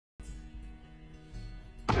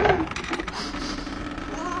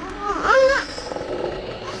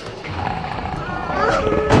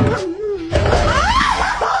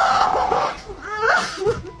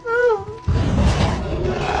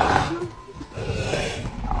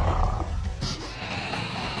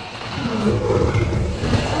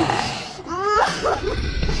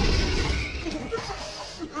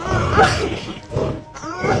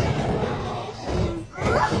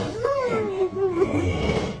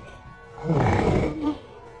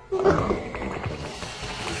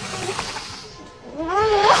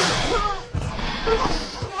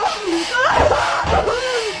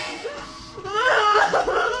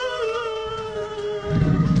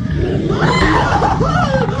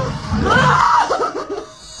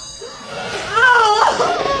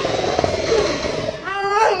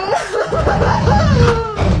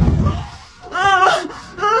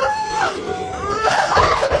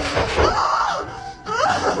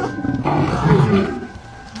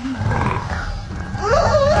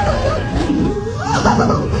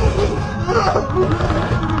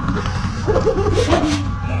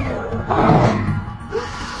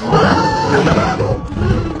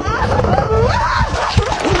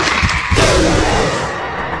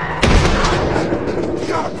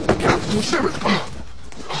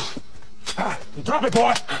Drop it,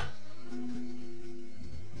 boy!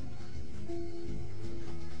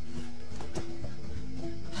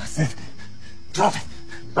 I said, drop it!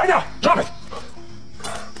 Right now! Drop it!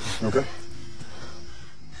 You okay?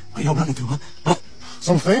 What are y'all running to, huh?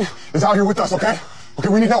 Something is out here with us, okay? Okay,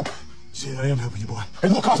 we need help. Shit, I am helping you, boy. Hey,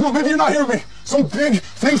 look, Cosmo, maybe you're not hearing me. Some big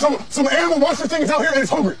thing, some animal monster thing is out here and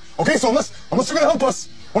it's hungry. Okay, so unless you're gonna help us,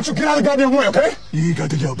 why don't you get out of the goddamn way, okay? You got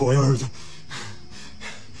to go, boy. I heard you.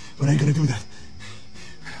 But I ain't gonna do that.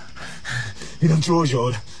 He done chose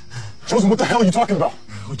y'all. Chosen, what the hell are you talking about?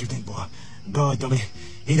 What you think, boy? God, dummy.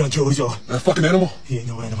 He done chose y'all. That fucking animal? He ain't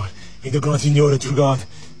no animal. He the God, Senor, the true God.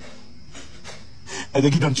 I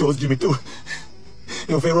think he done chose Jimmy, too. You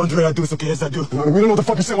know, if I run through, I do, so yes, I do. We don't know what the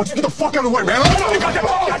fuck you're saying. Why don't you get the fuck out of the way, man?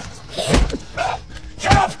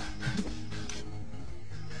 Shut up!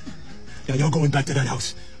 Now, you're going back to that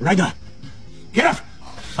house. Right now. Get up!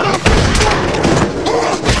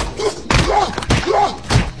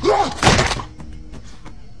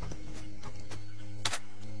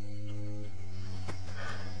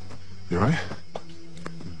 You all right?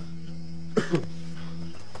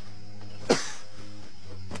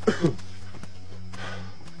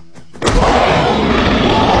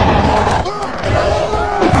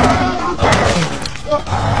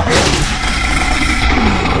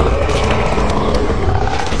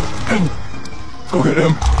 Go get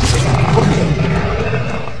him.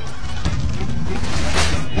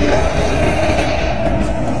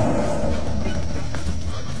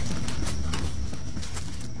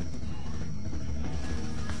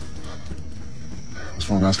 What's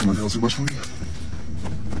wrong? Asking my girl too much for you?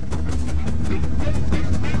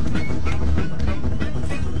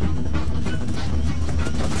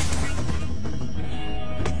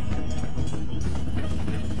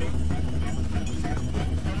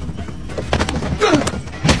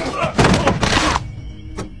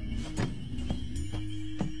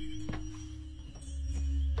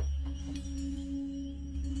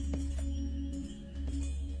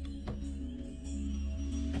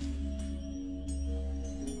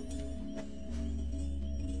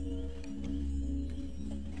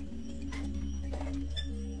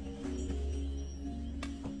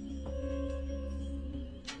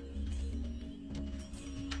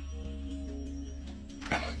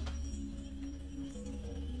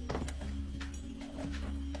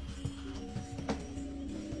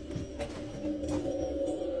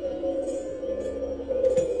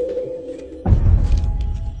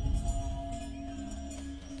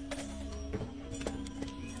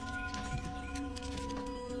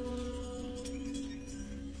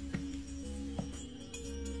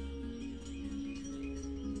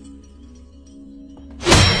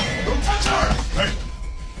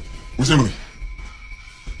 Where's Emily?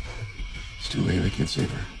 It's too late. I can't save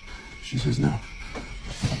her. She's his now.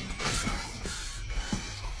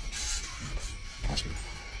 Watch me.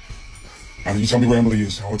 Either you tell me where Emily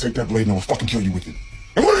is, or I'll take that blade and I will fucking kill you with it.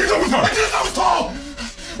 And what are you doing with her? I did that with Paul!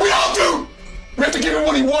 We all do! We have to give him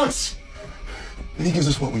what he wants! And he gives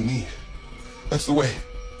us what we need. That's the way.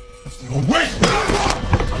 That's the old way!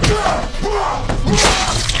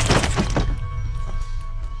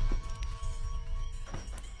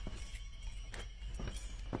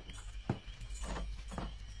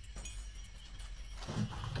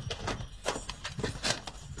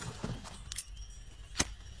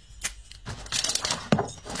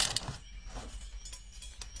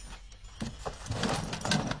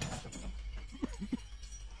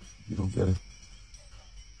 You don't get it.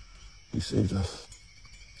 He saved us.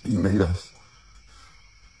 He made us.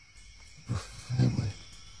 We're family.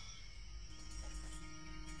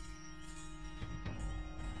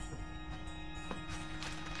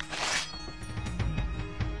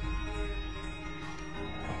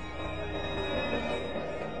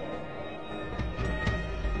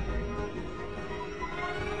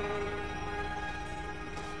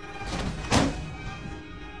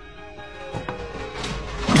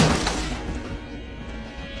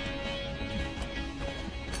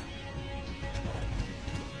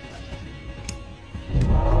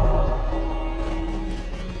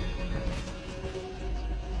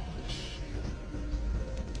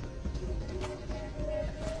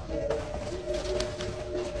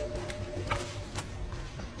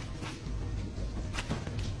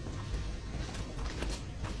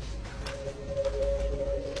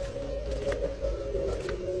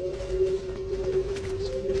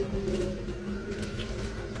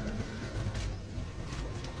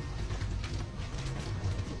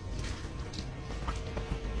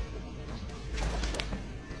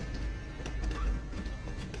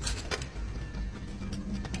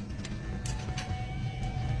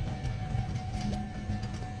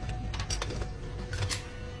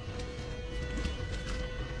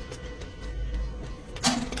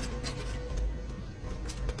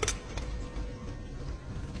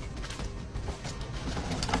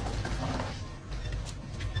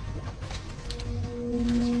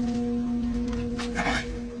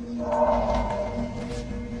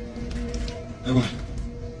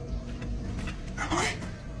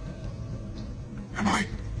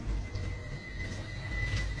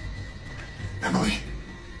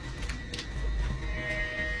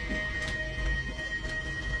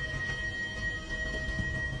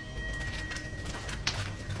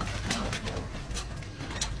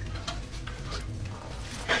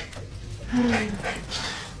 Tell me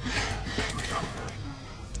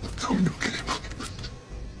you're okay.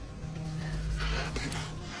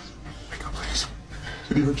 Wake up, please.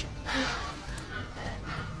 Did he hurt you?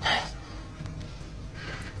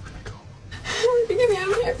 Get me out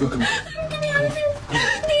of here. Look, come on. Get me out of here.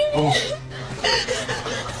 Oh.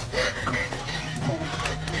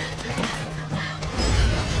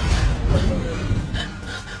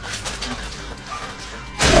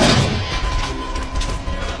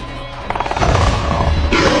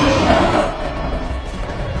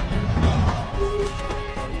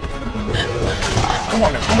 Come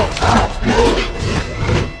on now, come on.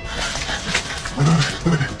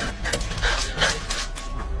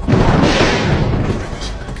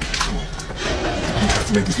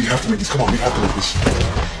 We have to make this. Come on, we have to make this.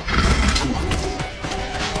 Come on.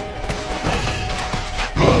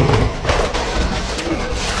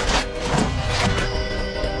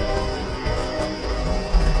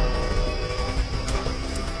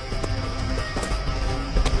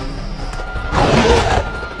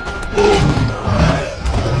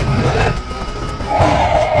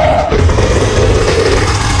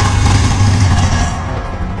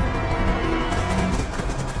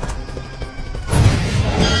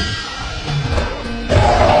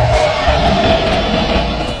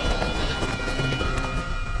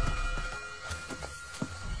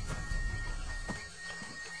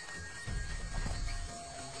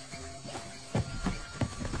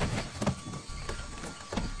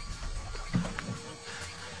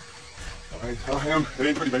 Em, it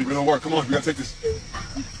ain't pretty, baby. We don't work. Come on, we gotta take this.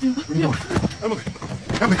 Where you going? Emily,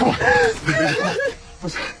 Emily, come on. Baby, come on.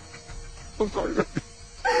 I'm sorry, baby.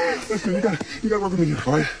 Listen, you gotta work with me here,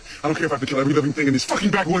 all right? I don't care if I have to kill every living thing in this fucking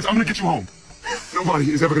backwoods. I'm gonna get you home.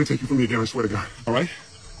 Nobody is ever gonna take you from me again, I swear to God, all right?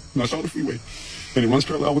 Now, it's on the freeway, and it runs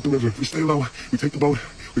parallel with the river. If we stay low, we take the boat,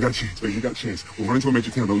 we got a chance, baby. We got a chance. We'll run into a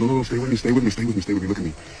major town. No, stay with me, stay with me, stay with me, stay with me. Look at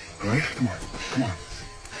me, all right? Come on, come on.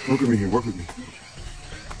 Work with me here, work with me.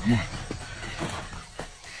 Come on.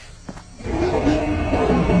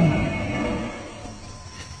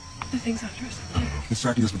 The thing's after us. It's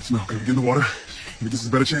tracking us with the smell. Okay, we get in the water. Maybe this is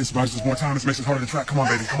a better chance. Buys us more time. This makes it harder to track. Come on,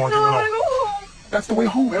 baby. Come on, No, get in I the want to water. go home. That's the way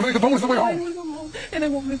home. Emily, the boat is the way I home. want to go home. And I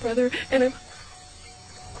want my brother. And I'm...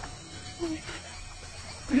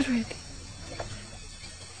 Where's Randy?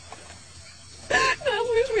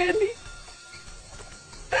 Where's Randy?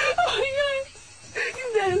 Oh my God. He's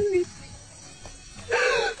nasty.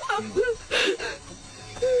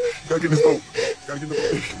 Gotta get in this boat. Gotta get in the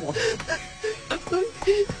boat. Come on.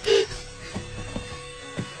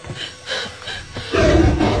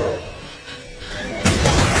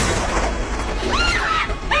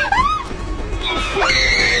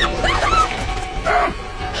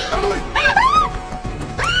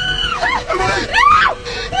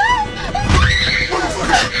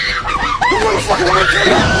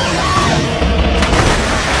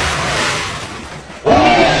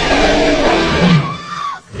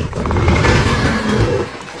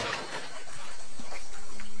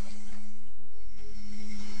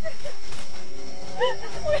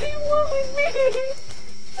 What do you want with me?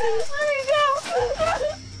 Let me go.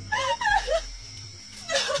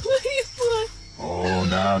 Please, what? Oh,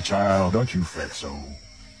 now, child, don't you fret so.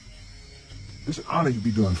 It's an honor you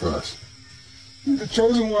be doing for us. You're the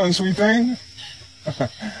chosen one, sweet thing.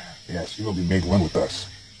 Yes, you're gonna be made one with us.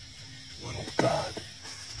 One with God.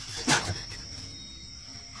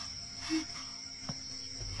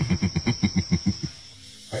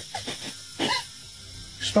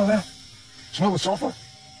 You smell that? Smell the sulfur?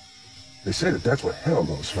 They say that that's what hell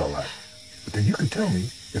gonna smell like. But then you can tell me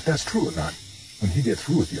if that's true or not when he gets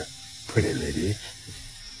through with you, pretty lady.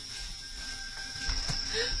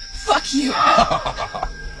 Fuck you.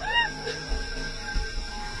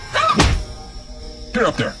 Get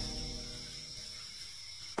up there.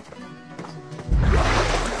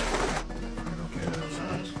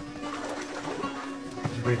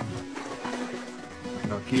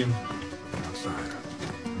 Kim, outside.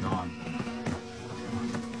 Non.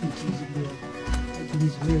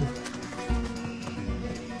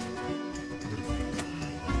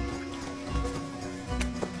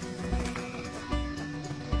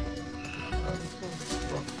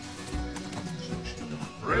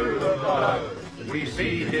 Through the blood, we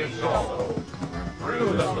see his soul.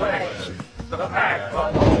 Through the flesh, the pact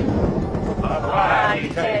of hope. A bride he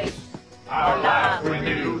takes, our life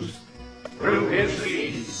renews. Through his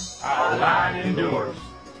seed, our line endures.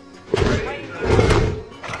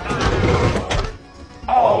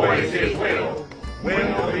 Always his will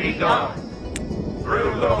be done.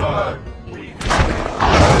 Through the blood, we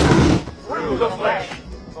through the flesh,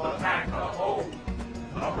 the pact of hope.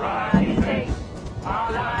 A bride he takes,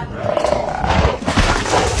 our life renews.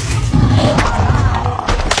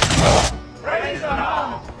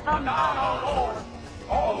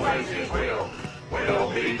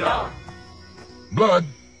 Blood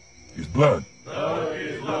is blood. Blood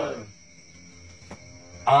is blood.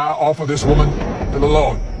 I offer this woman to the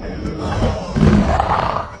Lord.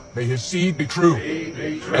 May his seed be true,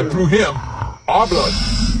 and through him, our blood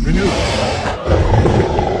renewed.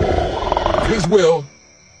 His will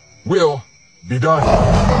be done.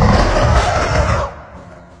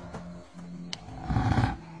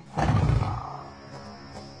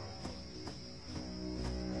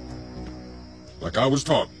 Like I was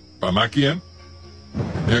taught by my kin,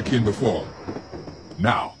 their kin before.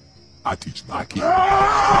 Now, I teach my kin.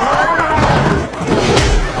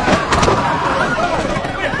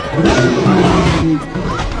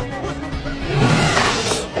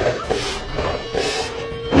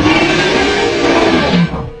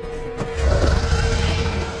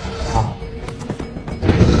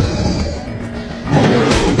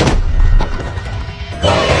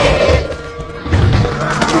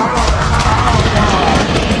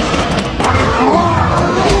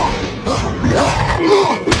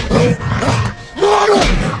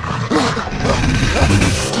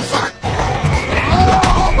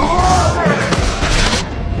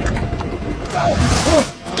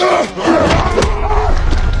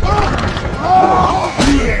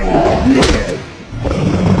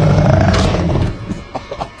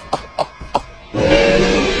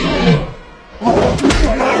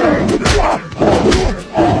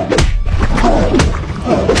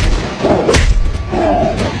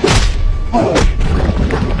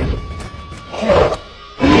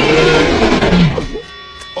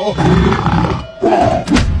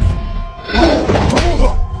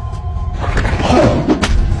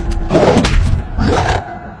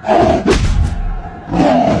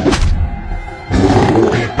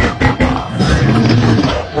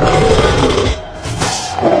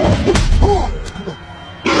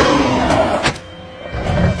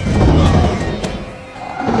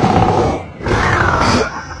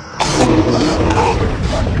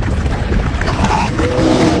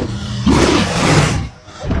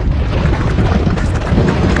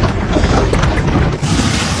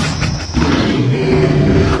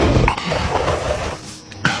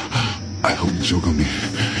 I hope you choke on me,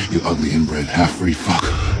 you ugly inbred half-breed fuck.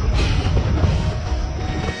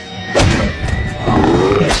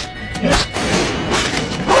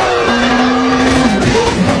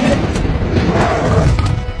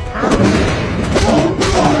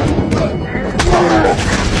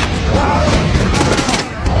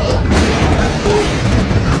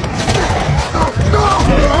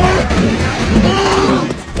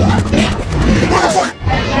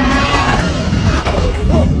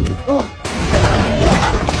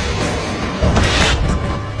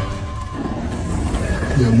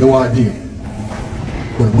 You have no idea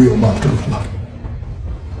what a real monster looks like.